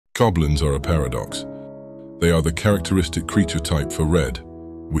Goblins are a paradox. They are the characteristic creature type for red,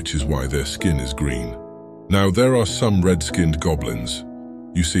 which is why their skin is green. Now, there are some red-skinned goblins.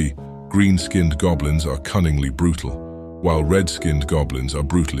 You see, green-skinned goblins are cunningly brutal, while red-skinned goblins are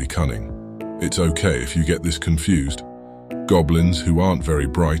brutally cunning. It's okay if you get this confused. Goblins who aren't very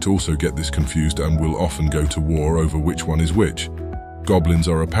bright also get this confused and will often go to war over which one is which. Goblins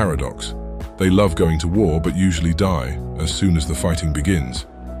are a paradox. They love going to war but usually die as soon as the fighting begins.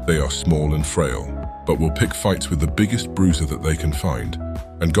 They are small and frail, but will pick fights with the biggest bruiser that they can find,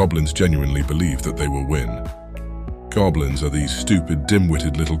 and goblins genuinely believe that they will win. Goblins are these stupid,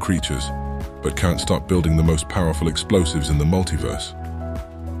 dim-witted little creatures, but can't stop building the most powerful explosives in the multiverse.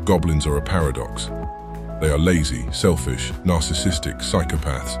 Goblins are a paradox. They are lazy, selfish, narcissistic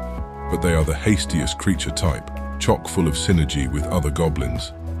psychopaths, but they are the hastiest creature type, chock full of synergy with other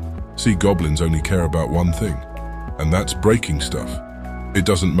goblins. See, goblins only care about one thing, and that's breaking stuff. It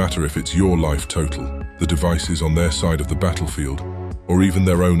doesn't matter if it's your life total, the devices on their side of the battlefield, or even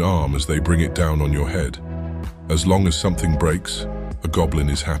their own arm as they bring it down on your head. As long as something breaks, a goblin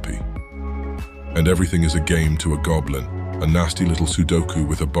is happy. And everything is a game to a goblin, a nasty little Sudoku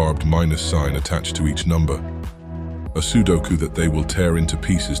with a barbed minus sign attached to each number. A Sudoku that they will tear into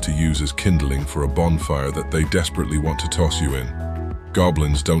pieces to use as kindling for a bonfire that they desperately want to toss you in.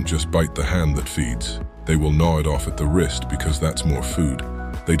 Goblins don't just bite the hand that feeds. They will gnaw it off at the wrist because that's more food.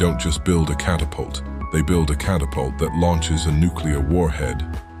 They don't just build a catapult. They build a catapult that launches a nuclear warhead,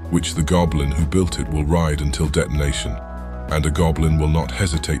 which the goblin who built it will ride until detonation. And a goblin will not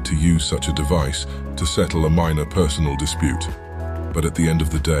hesitate to use such a device to settle a minor personal dispute. But at the end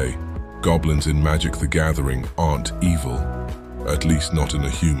of the day, goblins in Magic the Gathering aren't evil, at least not in a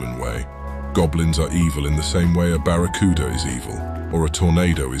human way. Goblins are evil in the same way a barracuda is evil, or a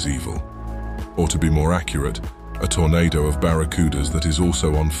tornado is evil. Or to be more accurate, a tornado of barracudas that is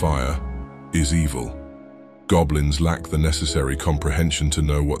also on fire is evil. Goblins lack the necessary comprehension to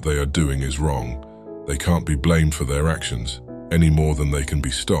know what they are doing is wrong. They can't be blamed for their actions, any more than they can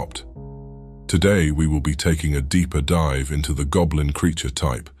be stopped. Today we will be taking a deeper dive into the goblin creature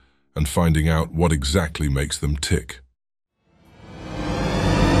type and finding out what exactly makes them tick.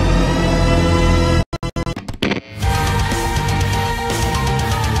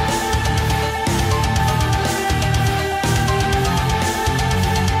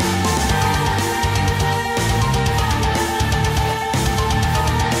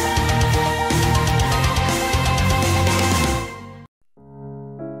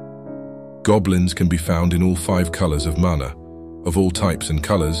 Goblins can be found in all 5 colors of mana. Of all types and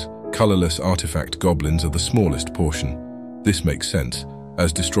colors, colorless artifact goblins are the smallest portion. This makes sense,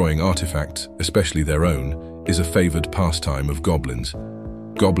 as destroying artifacts, especially their own, is a favored pastime of goblins.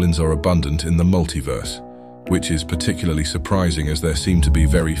 Goblins are abundant in the multiverse, which is particularly surprising as there seem to be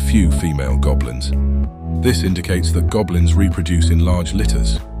very few female goblins. This indicates that goblins reproduce in large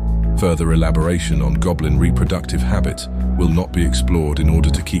litters. Further elaboration on goblin reproductive habits will not be explored in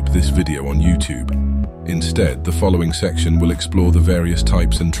order to keep this video on YouTube. Instead, the following section will explore the various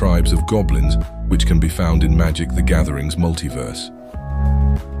types and tribes of goblins which can be found in Magic the Gathering's multiverse.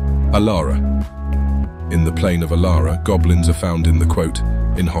 Alara. In the plane of Alara, goblins are found in the quote,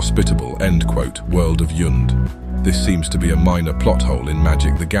 inhospitable, end quote, world of Yund. This seems to be a minor plot hole in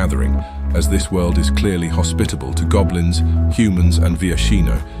Magic the Gathering, as this world is clearly hospitable to goblins, humans and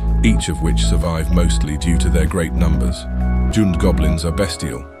Viashino, each of which survive mostly due to their great numbers. Jund goblins are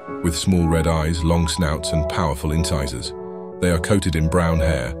bestial, with small red eyes, long snouts and powerful incisors. They are coated in brown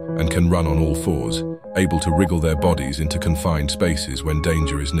hair and can run on all fours, able to wriggle their bodies into confined spaces when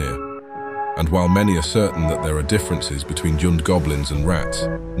danger is near. And while many are certain that there are differences between Jund goblins and rats,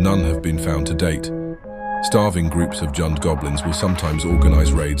 none have been found to date. Starving groups of Jund goblins will sometimes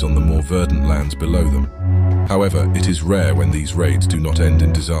organize raids on the more verdant lands below them. However, it is rare when these raids do not end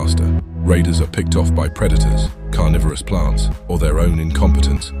in disaster. Raiders are picked off by predators, carnivorous plants, or their own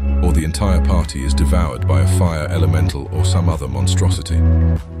incompetence, or the entire party is devoured by a fire elemental or some other monstrosity.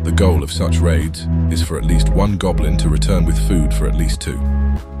 The goal of such raids is for at least one goblin to return with food for at least 2.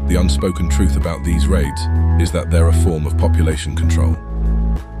 The unspoken truth about these raids is that they're a form of population control.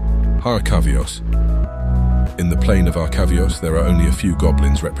 Arcavios. In the plane of Arcavios, there are only a few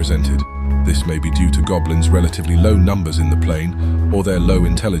goblins represented. This may be due to goblins' relatively low numbers in the plane, or their low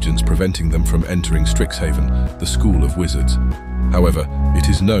intelligence preventing them from entering Strixhaven, the school of wizards. However, it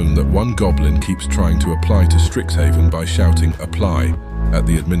is known that one goblin keeps trying to apply to Strixhaven by shouting "apply" at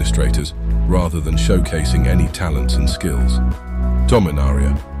the administrators, rather than showcasing any talents and skills.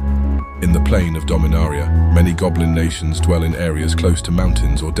 Dominaria. In the plane of Dominaria, many goblin nations dwell in areas close to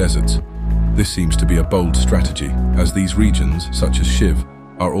mountains or deserts. This seems to be a bold strategy, as these regions, such as Shiv,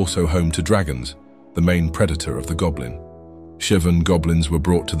 are also home to dragons, the main predator of the goblin. Shivan goblins were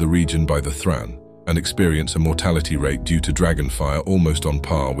brought to the region by the Thran and experience a mortality rate due to dragonfire almost on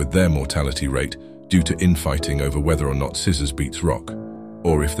par with their mortality rate due to infighting over whether or not scissors beats rock,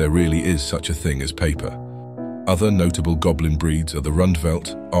 or if there really is such a thing as paper. Other notable goblin breeds are the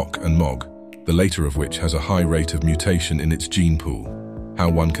Rundvelt, Ock and Mogg, the later of which has a high rate of mutation in its gene pool. How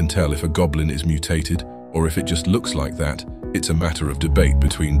one can tell if a goblin is mutated, or if it just looks like that, it's a matter of debate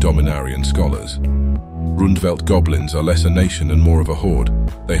between Dominarian scholars. Rundvelt goblins are less a nation and more of a horde.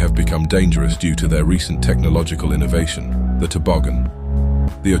 They have become dangerous due to their recent technological innovation, the toboggan.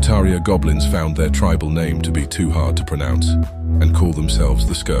 The Otaria goblins found their tribal name to be too hard to pronounce, and call themselves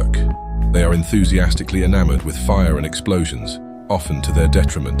the Skirk. They are enthusiastically enamored with fire and explosions, often to their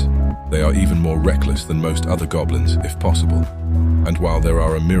detriment. They are even more reckless than most other goblins, if possible. And while there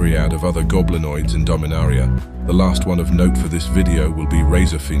are a myriad of other goblinoids in Dominaria, the last one of note for this video will be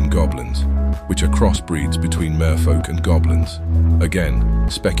Razorfiend goblins, which are crossbreeds between merfolk and goblins. Again,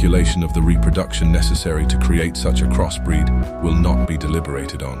 speculation of the reproduction necessary to create such a crossbreed will not be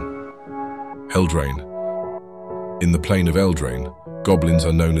deliberated on. Eldraine. In the plane of Eldraine, goblins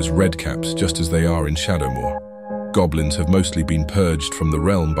are known as redcaps just as they are in Shadowmoor. Goblins have mostly been purged from the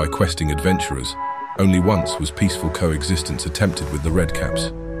realm by questing adventurers. Only once was peaceful coexistence attempted with the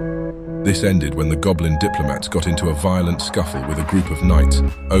redcaps. This ended when the goblin diplomats got into a violent scuffle with a group of knights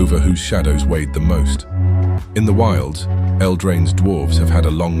over whose shadows weighed the most. In the wilds, Eldraine's dwarves have had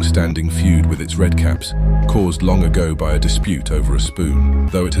a long-standing feud with its redcaps, caused long ago by a dispute over a spoon,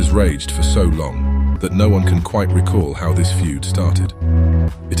 though it has raged for so long that no one can quite recall how this feud started.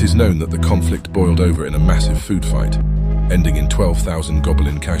 It is known that the conflict boiled over in a massive food fight, ending in 12,000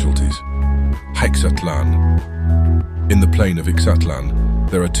 goblin casualties. Ixatlan. In the plain of Ixatlan,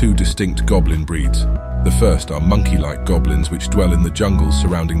 there are two distinct goblin breeds. The first are monkey-like goblins which dwell in the jungles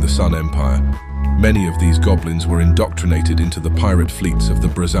surrounding the Sun Empire. Many of these goblins were indoctrinated into the pirate fleets of the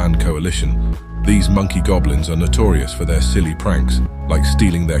Brazan coalition. These monkey goblins are notorious for their silly pranks, like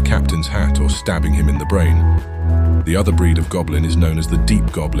stealing their captain's hat or stabbing him in the brain. The other breed of goblin is known as the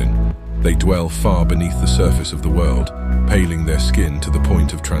deep goblin. They dwell far beneath the surface of the world, paling their skin to the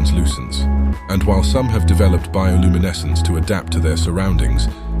point of translucence. And while some have developed bioluminescence to adapt to their surroundings,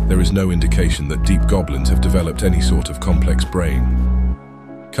 there is no indication that deep goblins have developed any sort of complex brain.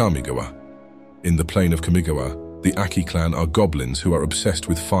 Kamigawa. In the plain of Kamigawa, the Aki clan are goblins who are obsessed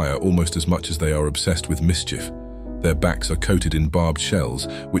with fire almost as much as they are obsessed with mischief. Their backs are coated in barbed shells,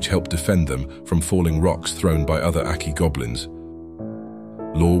 which help defend them from falling rocks thrown by other Aki goblins.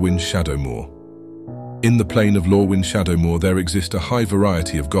 Lorwyn Shadowmoor. In the plain of Lorwyn Shadowmoor there exist a high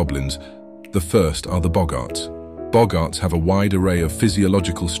variety of goblins. The first are the Boggarts. Boggarts have a wide array of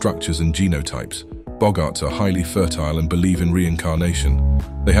physiological structures and genotypes. Boggarts are highly fertile and believe in reincarnation.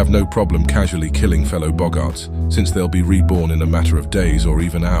 They have no problem casually killing fellow Boggarts, since they'll be reborn in a matter of days or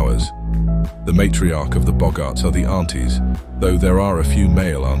even hours. The matriarch of the Boggarts are the aunties, though there are a few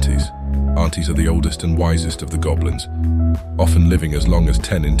male aunties. Aunties are the oldest and wisest of the goblins, often living as long as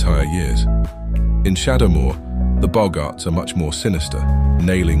 10 entire years. In Shadowmoor, the Boggarts are much more sinister,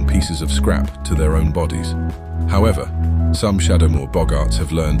 nailing pieces of scrap to their own bodies. However, some Shadowmoor Boggarts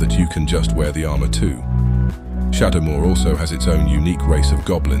have learned that you can just wear the armor too. Shadowmoor also has its own unique race of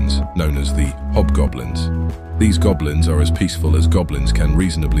goblins, known as the Hobgoblins. These goblins are as peaceful as goblins can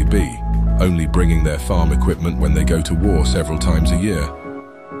reasonably be, only bringing their farm equipment when they go to war several times a year.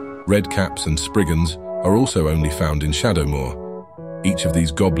 Redcaps and Spriggans are also only found in Shadowmoor. Each of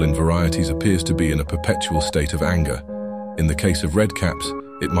these goblin varieties appears to be in a perpetual state of anger. In the case of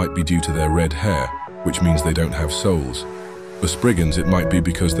redcaps, it might be due to their red hair, which means they don't have souls. For Spriggans, it might be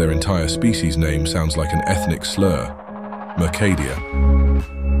because their entire species name sounds like an ethnic slur. Mercadia.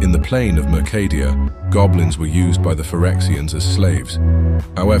 In the plain of Mercadia, goblins were used by the Phyrexians as slaves.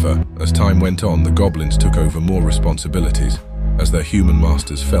 However, as time went on, the goblins took over more responsibilities, as their human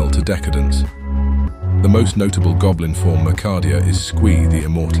masters fell to decadence. The most notable goblin form Mercadia is Squee the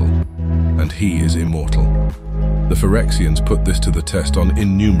Immortal, and he is immortal. The Phyrexians put this to the test on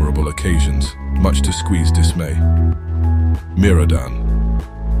innumerable occasions, much to Squee's dismay. Mirrodin.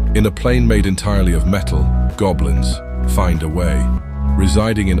 In a plane made entirely of metal, goblins find a way.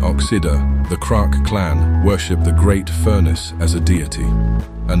 Residing in Oxida, the Krark clan worship the Great Furnace as a deity,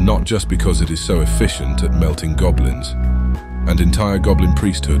 and not just because it is so efficient at melting goblins. An entire goblin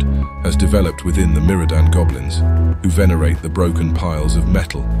priesthood has developed within the Mirrodin goblins, who venerate the broken piles of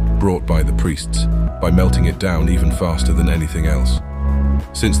metal brought by the priests by melting it down even faster than anything else.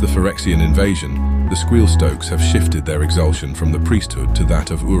 Since the Phyrexian invasion, the Squealstokes have shifted their exaltation from the priesthood to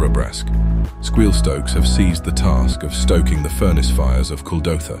that of Urabrask. Squealstokes have seized the task of stoking the furnace fires of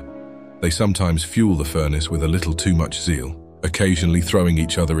Kuldotha. They sometimes fuel the furnace with a little too much zeal, occasionally throwing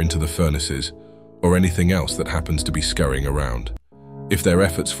each other into the furnaces, or anything else that happens to be scurrying around. If their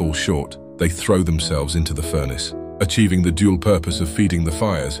efforts fall short, they throw themselves into the furnace, achieving the dual purpose of feeding the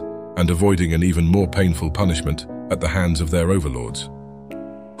fires and avoiding an even more painful punishment at the hands of their overlords.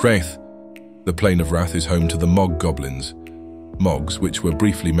 Wraith. The Plane of Wrath is home to the Mogg goblins. Moggs, which were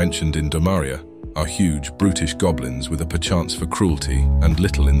briefly mentioned in Domaria, are huge, brutish goblins with a perchance for cruelty and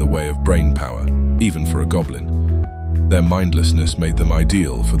little in the way of brain power, even for a goblin. Their mindlessness made them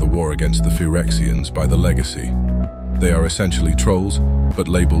ideal for the war against the Phyrexians by the Legacy. They are essentially trolls, but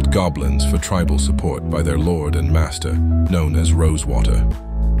labeled goblins for tribal support by their lord and master, known as Rosewater.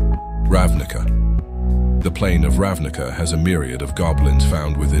 Ravnica. The Plane of Ravnica has a myriad of goblins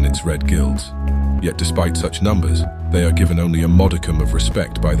found within its red guilds. Yet despite such numbers, they are given only a modicum of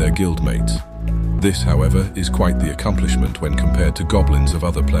respect by their guildmates. This, however, is quite the accomplishment when compared to goblins of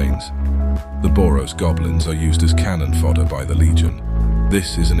other planes. The Boros goblins are used as cannon fodder by the Legion.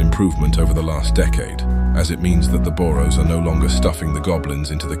 This is an improvement over the last decade, as it means that the Boros are no longer stuffing the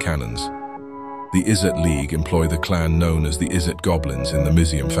goblins into the cannons. The Izzet League employ the clan known as the Izzet Goblins in the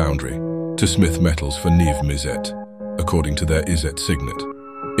Mizium Foundry to smith metals for Niv Mizzet, according to their Izzet signet.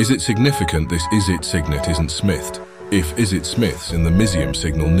 Is it significant this Izzet signet isn't smithed, if Izzet smiths in the Mizium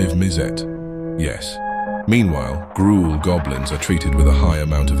signal Niv Mizzet? Yes. Meanwhile, Gruul goblins are treated with a high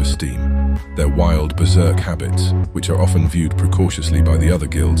amount of esteem. Their wild berserk habits, which are often viewed precautiously by the other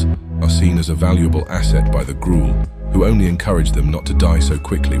guilds, are seen as a valuable asset by the Gruul, who only encourage them not to die so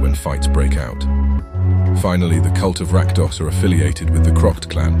quickly when fights break out. Finally, the cult of Rakdos are affiliated with the Croct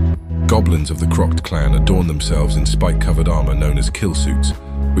clan. Goblins of the Croct clan adorn themselves in spike-covered armor known as kill suits,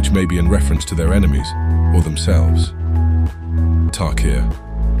 which may be in reference to their enemies, or themselves. Tarkir.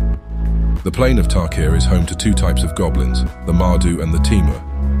 The Plane of Tarkir is home to two types of goblins, the Mardu and the Temur.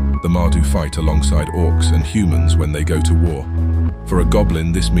 The Mardu fight alongside orcs and humans when they go to war. For a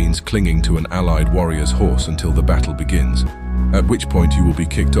goblin, this means clinging to an allied warrior's horse until the battle begins, at which point you will be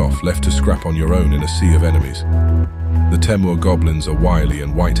kicked off, left to scrap on your own in a sea of enemies. The Temur goblins are wily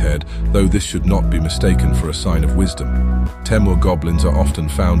and white-haired, though this should not be mistaken for a sign of wisdom. Temur goblins are often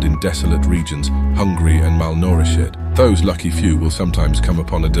found in desolate regions, hungry and malnourished. Those lucky few will sometimes come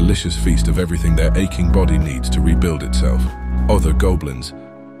upon a delicious feast of everything their aching body needs to rebuild itself. Other goblins.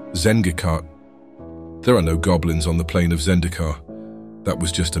 Zendikar. There are no goblins on the plane of Zendikar. That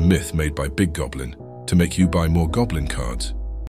was just a myth made by Big Goblin to make you buy more goblin cards.